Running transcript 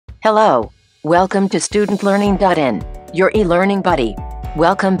Hello. Welcome to studentlearning.in, your e-learning buddy.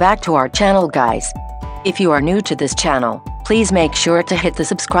 Welcome back to our channel, guys. If you are new to this channel, please make sure to hit the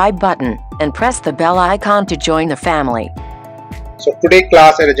subscribe button and press the bell icon to join the family. So today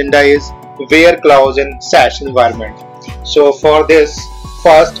class and agenda is where clause in SAS environment. So for this,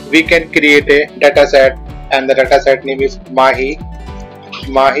 first we can create a dataset and the dataset name is Mahi.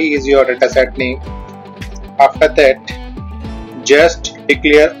 Mahi is your dataset name. After that, just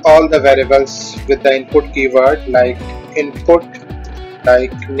declare all the variables with the input keyword like input,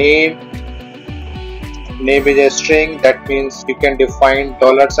 like name is a string, that means you can define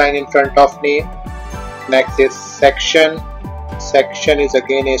 $sign in front of name. Next is section is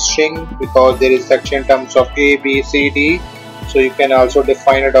again a string because there is section in terms of A, B, C, D, so you can also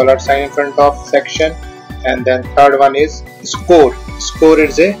define a $sign in front of section. And then third one is score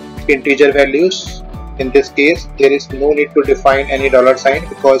is a integer values. In this case there is no need to define any $sign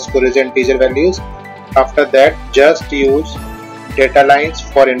because score is integer values. After that, just use data lines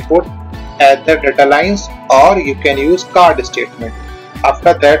for input, add the data lines, or you can use card statement.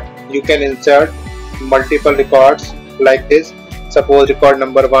 After that, you can insert multiple records like this. Suppose record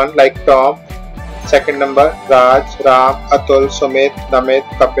number 1 like Tom, second number Raj, Ram, Atul, Sumit, Namit,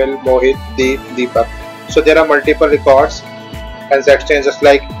 Kapil, Mohit, Deep, Deepak. So there are multiple records and section is just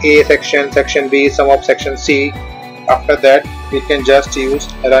like A section, section B, sum of section C. After that, we can just use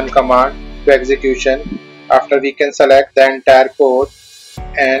run command to execution. After, we can select the entire code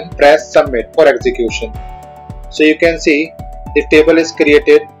and press submit for execution. So you can see the table is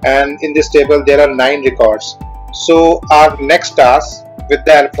created and in this table there are 9 records. So our next task with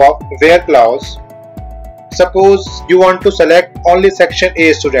the help of where clause, suppose you want to select only section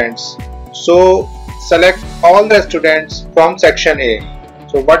A students. So select all the students from section A.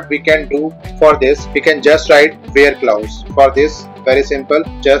 So what we can do for this, we can just write where clause. For this, very simple,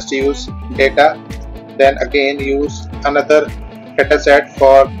 just use data, then again use another dataset.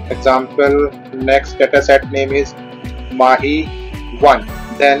 For example, next dataset name is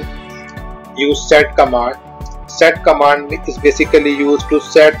Mahi1. Then use set command. Set command is basically used to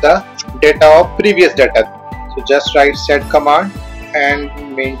set the data of previous data. So just write set command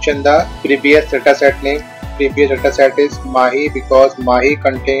and mention the previous dataset name. Previous dataset is Mahi because Mahi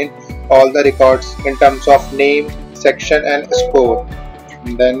contain all the records in terms of name, section and score.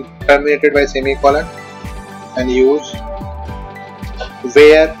 And then terminated by semicolon and use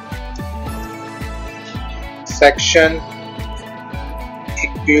where section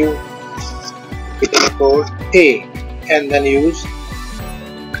equal A and then use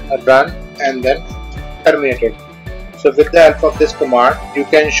run and then terminated. So with the help of this command, you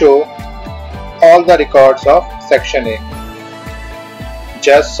can show all the records of section A.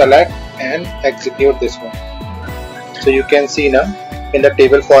 Just select and execute this one. So you can see now in the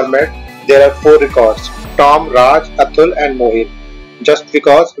table format there are 4 records: Tom, Raj, Atul and Mohit. Just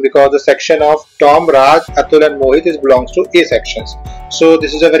because the section of Tom, Raj, Atul and Mohit belongs to A sections. So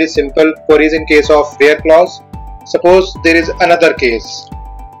this is a very simple queries in case of where clause. Suppose there is another case.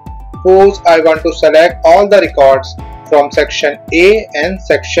 Suppose I want to select all the records from section A and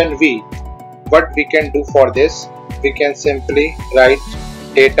section V. What we can do for this, we can simply write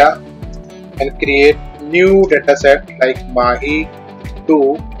data and create new dataset like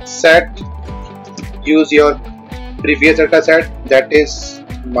Mahi2 set. Use your previous dataset, that is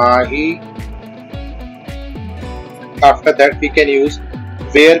Mahi. After that, we can use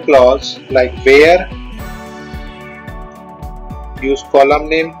where clause like where. Use column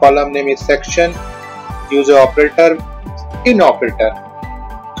name is section. Use an operator in operator.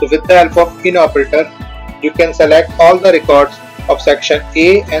 So with the help of in operator, you can select all the records of section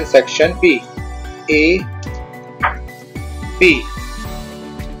A and section B. A, B.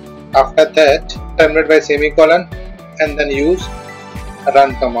 After that, terminate by semicolon and then use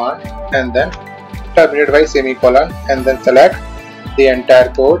run command and then terminate by semicolon and then select the entire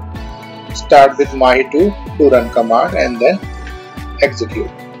code. Start with Mahi2 to run command and then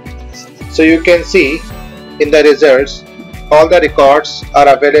execute. So you can see in the results all the records are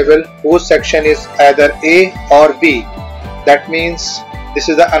available whose section is either A or B. That means this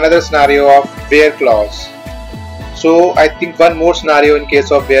is another scenario of where clause. So I think one more scenario in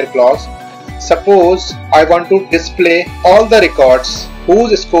case of where clause. Suppose I want to display all the records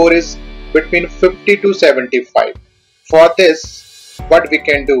whose score is between 50 to 75. For this, what we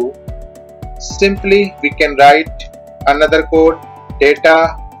can do, simply we can write another code,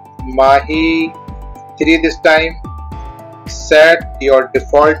 data Mahi3 this time. Set your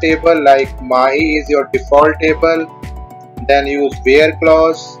default table like Mahi is your default table. Then use where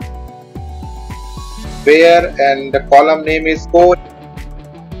clause, where, and the column name is score.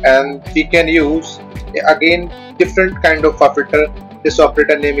 and we can use again different kind of operator. This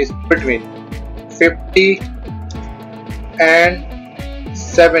operator name is between 50 and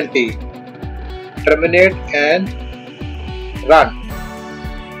 70. Terminate and run,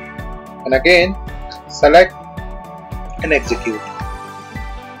 and again select and execute.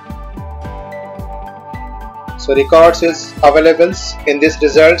 So records is available in this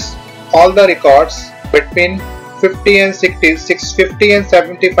results. All the records between 50 and 50 and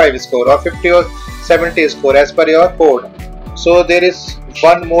 75 score, or 50 or 70 score as per your code. So there is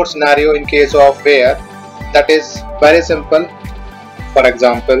one more scenario in case of where, that is very simple. For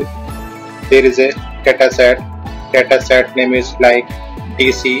example, there is a dataset name is like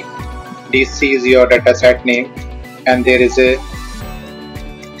DC is your dataset name, and there is a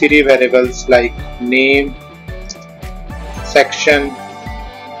 3 variables like name, section,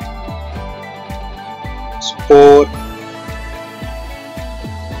 score.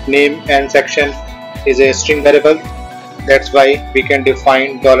 Name and section is a string variable, that's why we can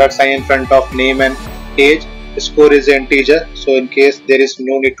define $sign in front of name and age. Score is an integer, so in case there is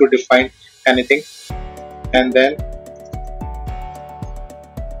no need to define anything. And then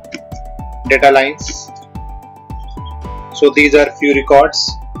data lines. So these are few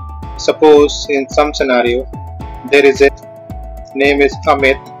records. Suppose in some scenario there is a name is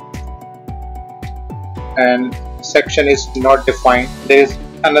Amit and section is not defined. There is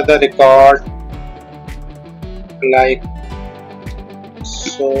another record like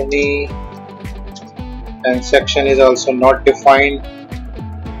Sony and section is also not defined.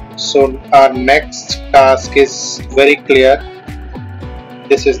 So our next task is very clear.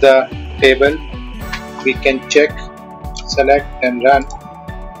 This is the table. We can check, select and run.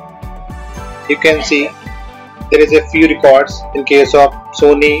 You can see there is a few records. In case of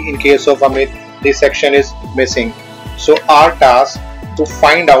Sony, in case of Amit, this section is missing. So our task to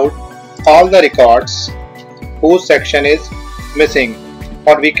find out all the records whose section is missing,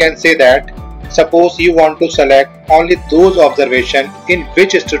 or we can say that suppose you want to select only those observations in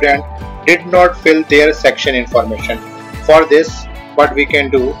which student did not fill their section information. For this, what we can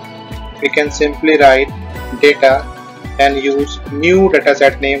do, we can simply write data and use new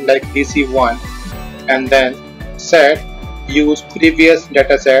dataset name like DC1, and then set use previous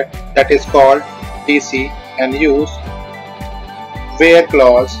dataset that is called DC, and use where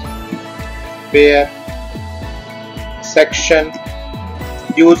clause, where section,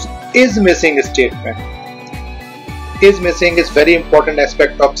 use is missing statement. Is missing is very important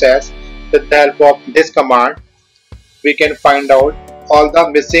aspect of SAS. With the help of this command, we can find out all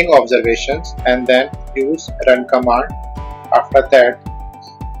the missing observations and then use run command. After that,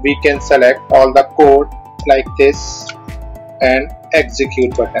 we can select all the code like this and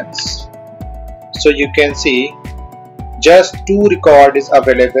execute buttons. So you can see just 2 record is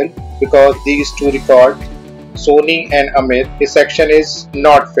available, because these 2 record Sony and Amit, the section is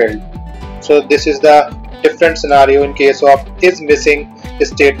not filled. So this is the different scenario in case of is missing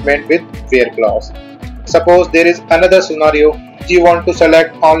statement with where clause. Suppose there is another scenario, you want to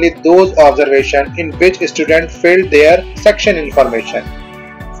select only those observations in which student filled their section information.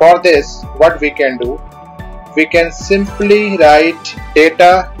 For this, what we can do, we can simply write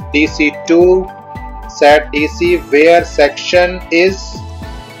data DC2 set DC where section is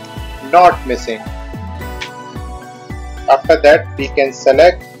not missing. After that, we can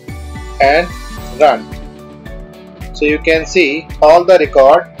select and run. So you can see all the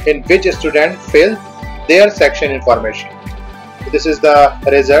record in which student fill their section information. This is the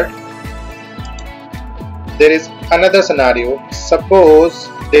result. There is another scenario. Suppose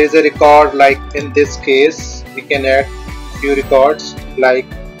there is a record like in this case, we can add few records like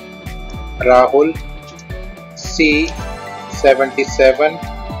Rahul C 77,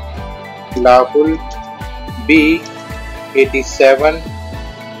 Rahul B 87,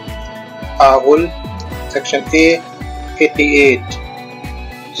 Ahul section A 88.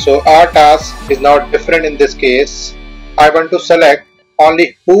 So our task is now different in this case. I want to select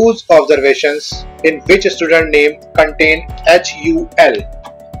only whose observations in which student name contain HUL.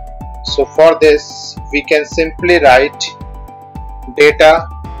 So for this, we can simply write data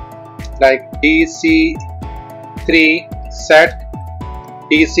like DC3 set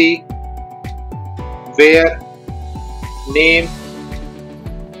DC where name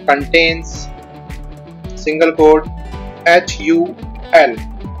contains single quote HUL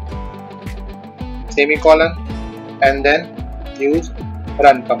semicolon, and then use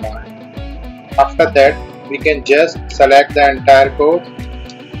run command. After that, we can just select the entire code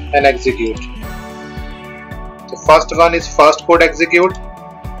and execute. So first one is first code execute,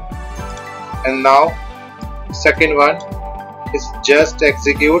 and now second one is just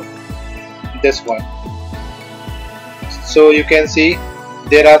execute this one. So you can see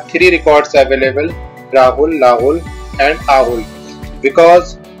there are 3 records available: Rahul, Lahul and Ahul.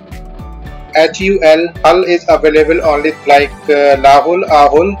 Because Hull is available only like Lahul,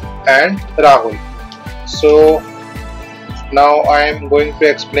 Ahul and Rahul. So now I am going to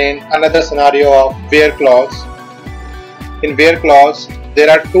explain another scenario of where clause. In where clause there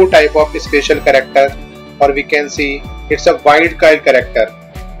are 2 type of special character, or we can see it's a wildcard character.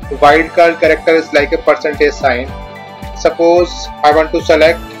 Wildcard character is like a percentage sign. Suppose I want to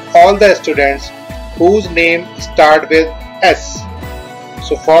select all the students whose name start with S.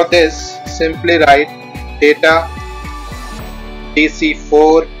 So for this, simply write data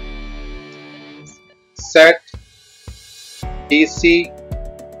DC4 set DC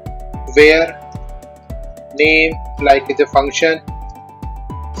where name like is a function,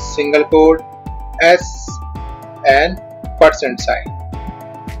 single quote, S and percent sign,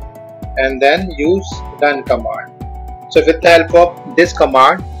 and then use run command. So with the help of this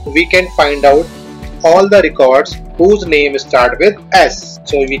command we can find out all the records whose name start with S.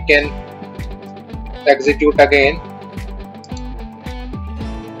 So we can execute again.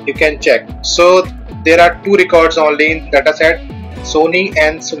 You can check. So there are 2 records only in dataset, Sony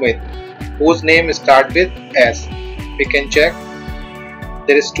and Sumit, whose name start with S. We can check.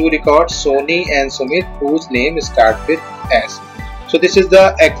 There is 2 records, Sony and Sumit, whose name start with S. So this is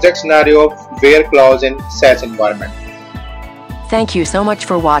the exact scenario of where clause in SAS environment. Thank you so much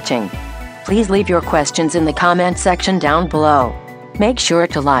for watching. Please leave your questions in the comment section down below. Make sure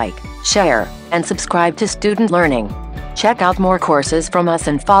to like, share, and subscribe to Student Learning. Check out more courses from us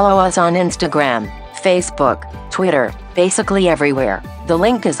and follow us on Instagram, Facebook, Twitter, basically everywhere. The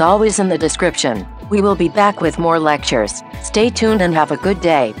link is always in the description. We will be back with more lectures. Stay tuned and have a good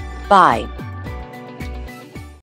day. Bye.